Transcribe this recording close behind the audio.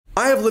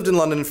I have lived in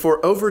London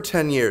for over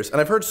 10 years,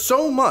 and I've heard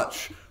so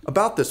much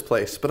about this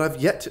place, but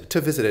I've yet to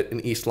visit it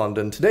in East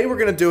London. Today we're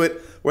gonna do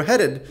it. We're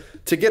headed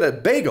to get a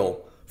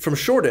bagel from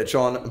Shoreditch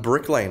on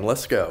Brick Lane.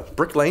 Let's go.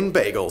 Brick Lane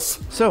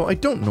Beigels. So I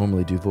don't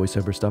normally do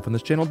voiceover stuff on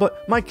this channel,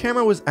 but my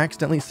camera was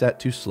accidentally set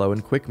to slow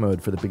and quick mode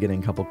for the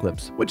beginning couple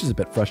clips, which is a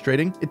bit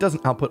frustrating. It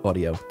doesn't output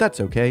audio. That's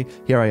okay.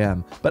 Here I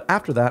am. But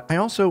after that, I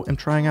also am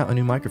trying out a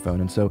new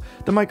microphone, and so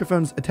the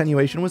microphone's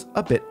attenuation was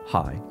a bit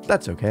high.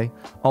 That's okay.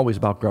 Always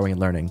about growing and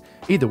learning.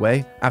 Either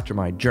way, after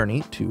my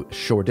journey to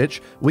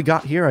Shoreditch, we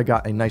got here. I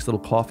got a nice little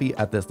coffee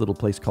at this little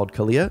place called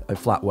Kalia, a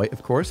flat white,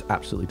 of course,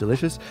 absolutely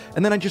delicious.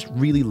 And then I just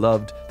really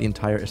loved the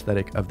entire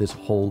aesthetic of this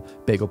whole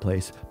bagel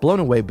place.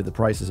 Blown away with the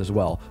prices as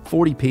well.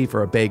 40p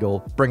for a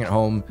bagel, bring it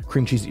home,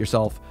 cream cheese it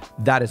yourself.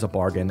 That is a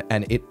bargain,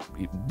 and it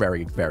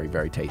very, very,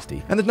 very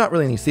tasty. And there's not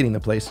really any seating in the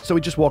place, so we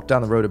just walked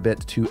down the road a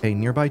bit to a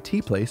nearby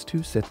tea place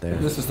to sit there.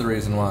 This is the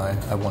reason why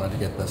I wanted to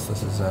get this.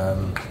 This is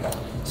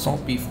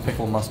salt beef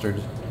pickle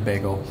mustard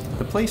bagel.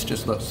 The place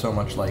just looks so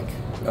much like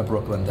a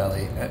Brooklyn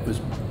deli.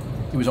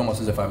 It was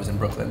almost as if I was in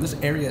Brooklyn. This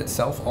area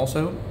itself,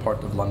 also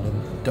part of London,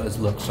 does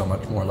look so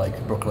much more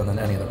like Brooklyn than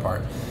any other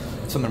part.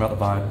 Something about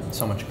the vibe,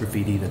 so much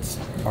graffiti that's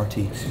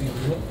RT.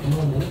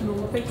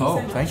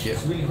 Oh, thank you.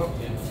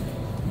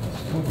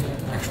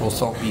 Actual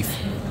salt beef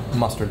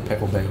mustard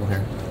pickle bagel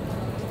here.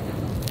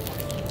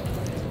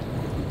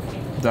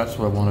 That's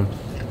what I wanted.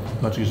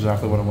 That's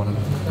exactly what I wanted.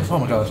 Oh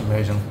my god, that's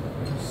amazing.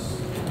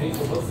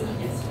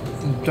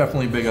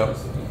 Definitely big up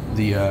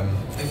the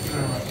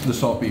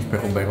salt beef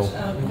pickle bagel.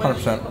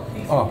 100%.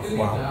 Oh,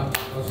 wow.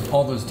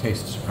 All those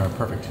tastes are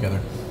perfect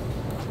together.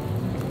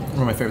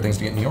 One of my favorite things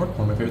to get in New York,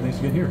 one of my favorite things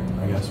to get here,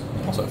 I guess.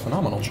 Also, a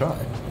phenomenal chai.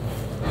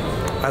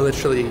 I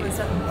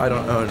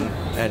don't own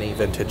any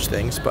vintage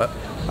things, but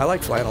I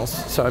like flannels.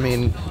 So, I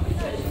mean,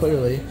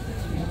 clearly,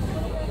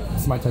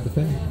 it's my type of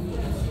thing.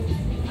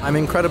 I'm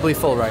incredibly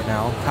full right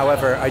now.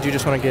 However, I do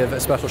just want to give a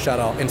special shout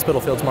out in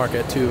Spitalfields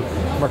Market to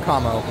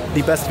Mercamo,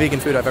 the best vegan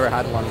food I've ever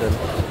had in London.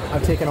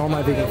 I've taken all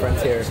my vegan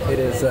friends here. It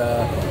is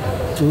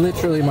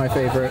literally my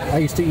favorite. I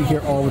used to eat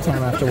here all the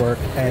time after work,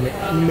 and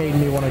it made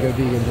me want to go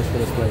vegan just for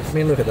this place. I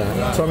mean, look at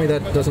that. Tell me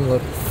that doesn't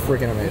look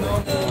freaking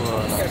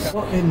amazing.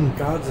 What in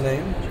God's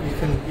name?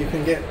 You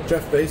can get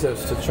Jeff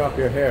Bezos to chop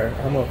your hair.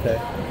 I'm okay.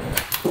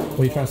 What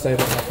are you trying to say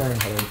about my phone,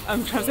 Helen?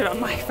 I'm trying to say about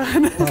my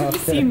phone. Have you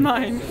seen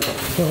mine?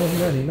 So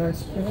many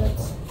nice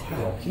pets.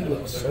 Wow, he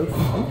looks so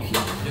funky.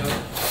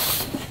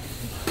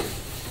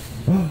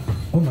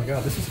 Oh my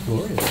god, this is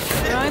glorious.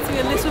 It reminds me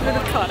a little bit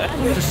of Carter.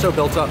 It's just so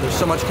built up. There's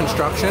so much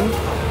construction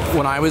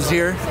when I was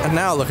here, and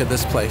now look at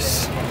this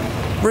place.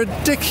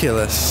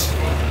 Ridiculous.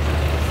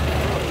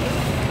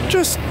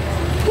 Just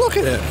look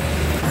at it.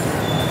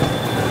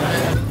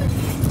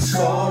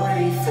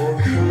 Sorry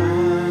for crying.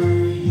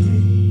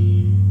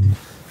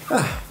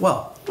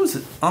 Well, it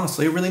was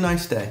honestly a really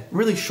nice day.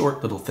 Really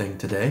short little thing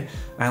today.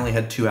 I only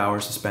had 2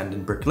 hours to spend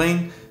in Brick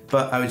Lane,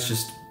 but I was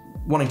just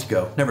wanting to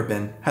go. Never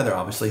been. Heather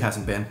obviously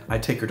hasn't been. I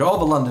take her to all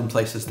the London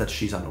places that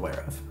she's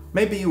unaware of.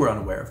 Maybe you were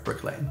unaware of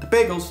Brick Lane. The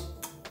bagels,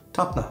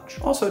 top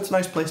notch. Also, it's a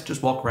nice place to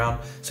just walk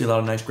around, see a lot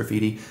of nice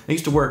graffiti. I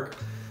used to work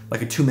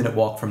like a 2-minute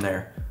walk from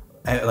there,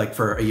 like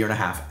for a year and a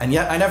half, and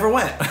yet I never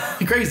went.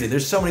 Crazy.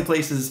 There's so many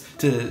places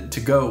to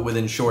go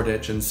within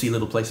Shoreditch and see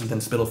little places within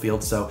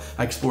Spitalfields, so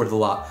I explored a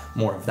lot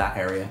more of that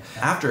area.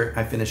 After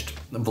I finished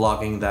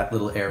vlogging that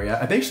little area,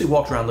 I basically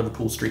walked around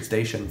Liverpool Street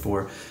Station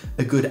for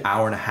a good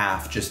hour and a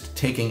half, just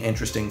taking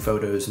interesting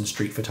photos and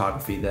street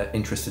photography that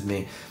interested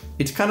me.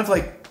 It's kind of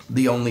like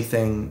the only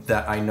thing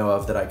that I know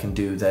of that I can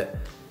do that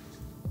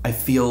I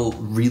feel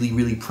really,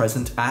 really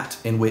present at,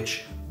 in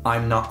which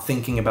I'm not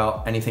thinking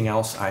about anything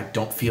else. I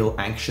don't feel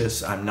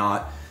anxious. I'm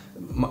not,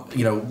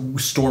 you know,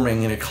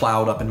 storming in a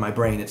cloud up in my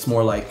brain. It's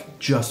more like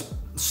just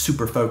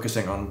super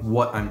focusing on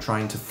what I'm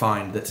trying to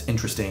find that's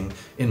interesting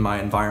in my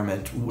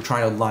environment,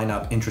 trying to line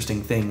up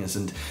interesting things.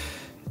 And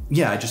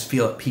yeah, I just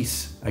feel at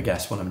peace, I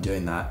guess, when I'm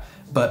doing that.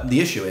 But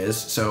the issue is,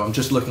 so I'm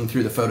just looking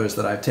through the photos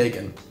that I've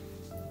taken.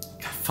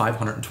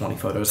 520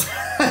 photos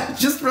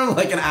just from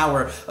like an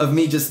hour of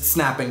me just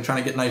snapping,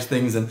 trying to get nice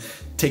things, and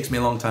it takes me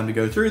a long time to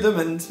go through them,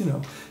 and you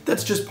know,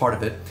 that's just part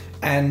of it.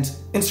 And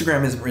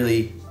Instagram isn't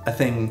really a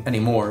thing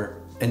anymore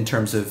in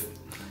terms of,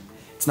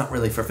 it's not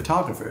really for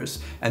photographers.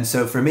 And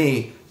so for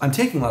me, I'm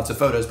taking lots of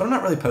photos, but I'm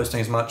not really posting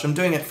as much. I'm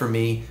doing it for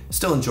me,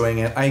 still enjoying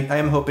it. I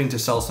am hoping to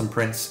sell some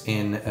prints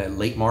in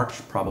late March,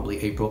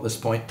 probably April at this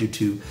point, due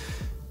to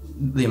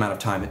the amount of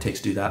time it takes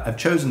to do that. I've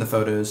chosen the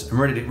photos, I'm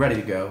ready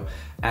to go,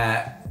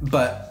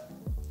 but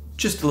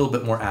just a little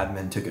bit more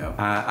admin to go.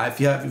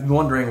 If you've been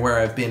wondering where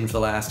I've been for the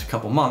last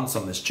couple months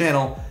on this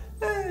channel,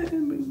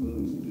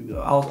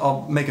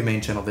 I'll make a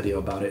main channel video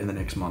about it in the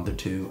next month or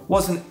two.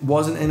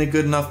 Wasn't in a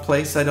good enough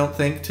place, I don't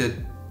think, to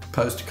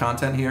post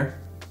content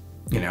here,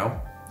 you know,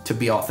 to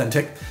be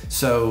authentic.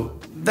 So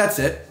that's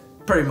it,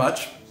 pretty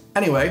much.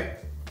 Anyway,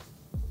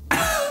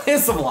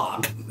 it's a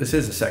vlog. This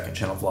is a second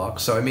channel vlog,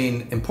 so I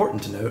mean,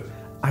 important to note,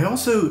 I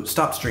also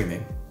stopped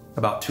streaming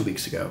about 2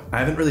 weeks ago. I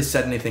haven't really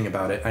said anything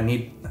about it.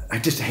 I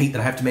just hate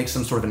that I have to make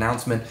some sort of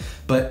announcement,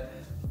 but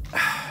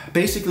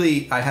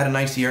Basically, I had a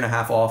nice year and a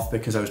half off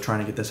because I was trying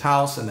to get this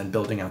house and then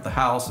building out the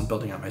house and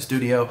building out my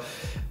studio.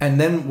 And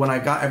then when I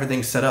got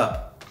everything set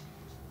up,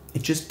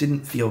 it just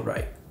didn't feel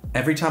right.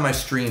 Every time I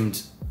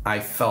streamed, I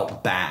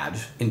felt bad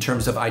in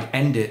terms of I'd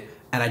end it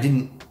and I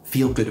didn't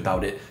feel good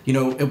about it. You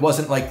know, it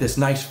wasn't like this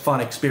nice,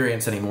 fun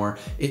experience anymore.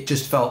 It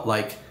just felt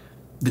like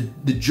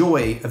the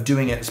joy of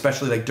doing it,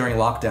 especially like during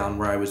lockdown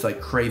where I was like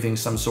craving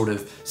some sort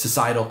of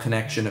societal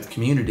connection of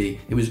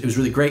community. It was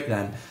really great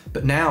then.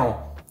 But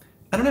now,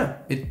 I don't know,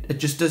 it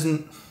just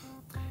doesn't,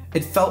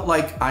 it felt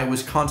like I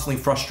was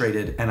constantly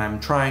frustrated and I'm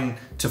trying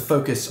to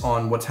focus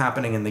on what's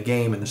happening in the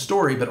game and the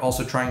story, but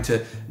also trying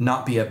to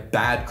not be a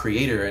bad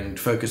creator and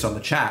focus on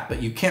the chat.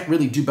 But you can't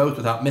really do both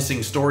without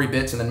missing story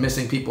bits and then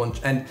missing people.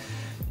 And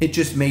it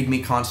just made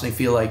me constantly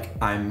feel like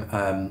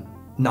I'm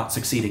not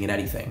succeeding in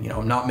anything. You know,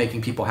 I'm not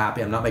making people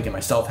happy. I'm not making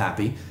myself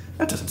happy.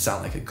 That doesn't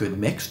sound like a good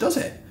mix, does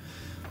it?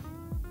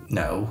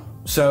 No.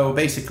 So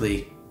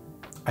basically,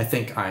 I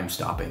think I'm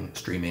stopping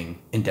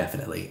streaming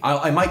indefinitely.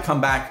 I might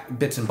come back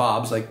bits and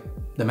bobs, like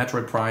the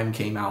Metroid Prime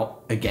came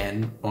out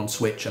again on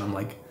Switch and I'm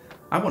like,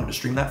 I wanted to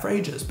stream that for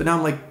ages. But now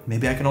I'm like,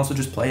 maybe I can also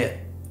just play it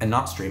and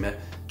not stream it.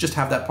 Just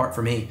have that part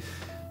for me.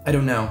 I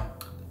don't know.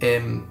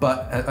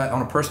 But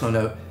on a personal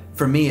note,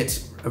 for me,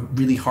 it's a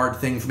really hard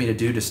thing for me to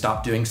do to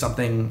stop doing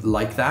something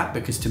like that,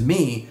 because to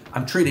me,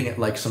 I'm treating it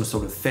like some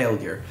sort of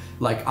failure.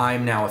 Like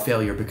I'm now a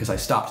failure because I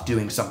stopped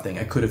doing something.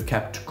 I could have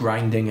kept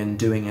grinding and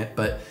doing it,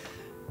 but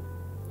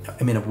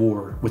I'm in a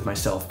war with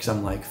myself because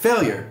I'm like,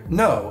 failure,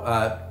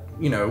 no,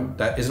 you know,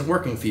 that isn't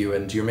working for you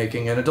and you're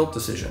making an adult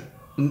decision.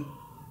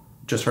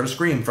 Just heard a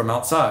scream from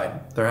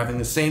outside. They're having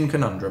the same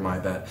conundrum, I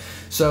bet.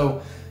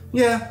 So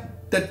yeah,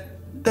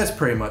 that's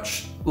pretty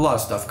much a lot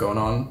of stuff going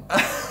on.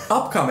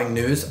 Upcoming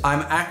news,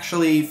 I'm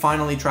actually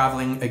finally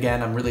traveling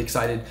again. I'm really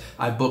excited.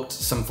 I booked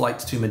some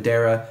flights to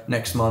Madeira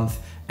next month,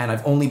 and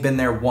I've only been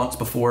there once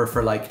before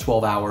for like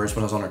 12 hours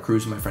when I was on a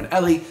cruise with my friend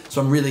Ellie.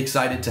 So I'm really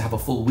excited to have a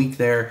full week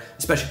there,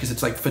 especially because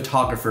it's like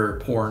photographer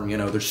porn, you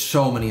know, there's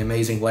so many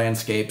amazing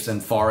landscapes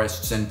and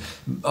forests and,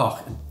 oh,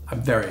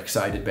 I'm very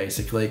excited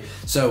basically.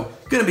 So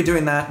gonna be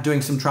doing that,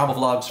 doing some travel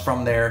vlogs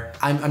from there.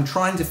 I'm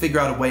trying to figure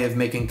out a way of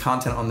making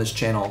content on this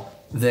channel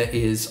that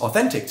is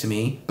authentic to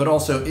me, but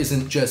also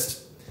isn't just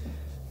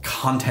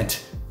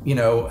content. You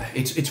know,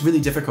 it's really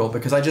difficult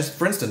because I just,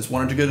 for instance,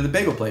 wanted to go to the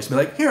bagel place and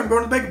be like, here, I'm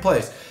going to the bagel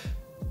place.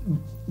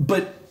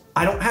 But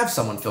I don't have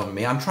someone filming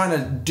me. I'm trying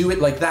to do it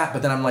like that,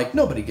 but then I'm like,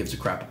 nobody gives a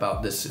crap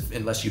about this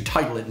unless you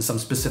title it in some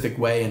specific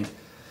way. And,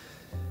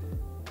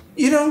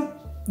 you know,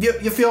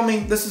 you feel me?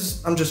 This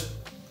is, I'm just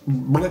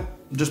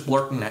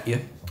blurting at you.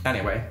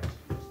 Anyway,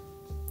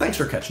 thanks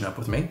for catching up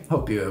with me.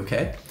 Hope you're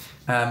okay.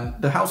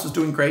 The house is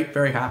doing great,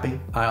 very happy.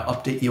 I'll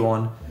update you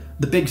on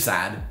the big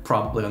sad,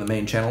 probably on the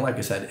main channel, like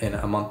I said, in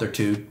a month or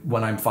two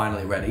when I'm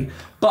finally ready.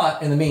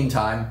 But in the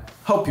meantime,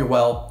 hope you're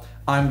well.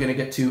 I'm gonna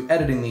get to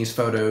editing these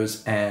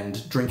photos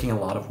and drinking a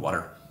lot of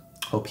water.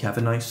 Hope you have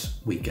a nice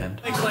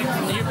weekend. Like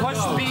you push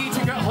B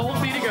to go,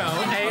 hold B to go,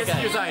 A is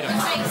to use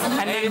items,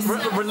 and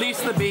then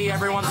release the B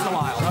every once in a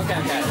while. Okay,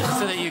 okay.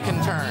 So that you can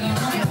turn.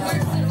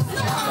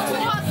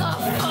 What the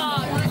fuck?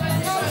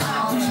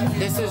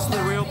 This is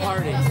the real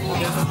party.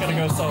 This is gonna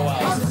go so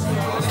well.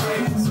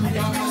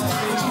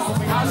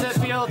 How does it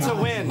feel to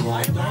win?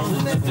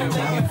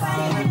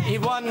 He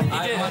won. He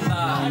did.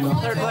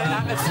 Third place.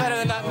 It's better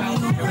than that.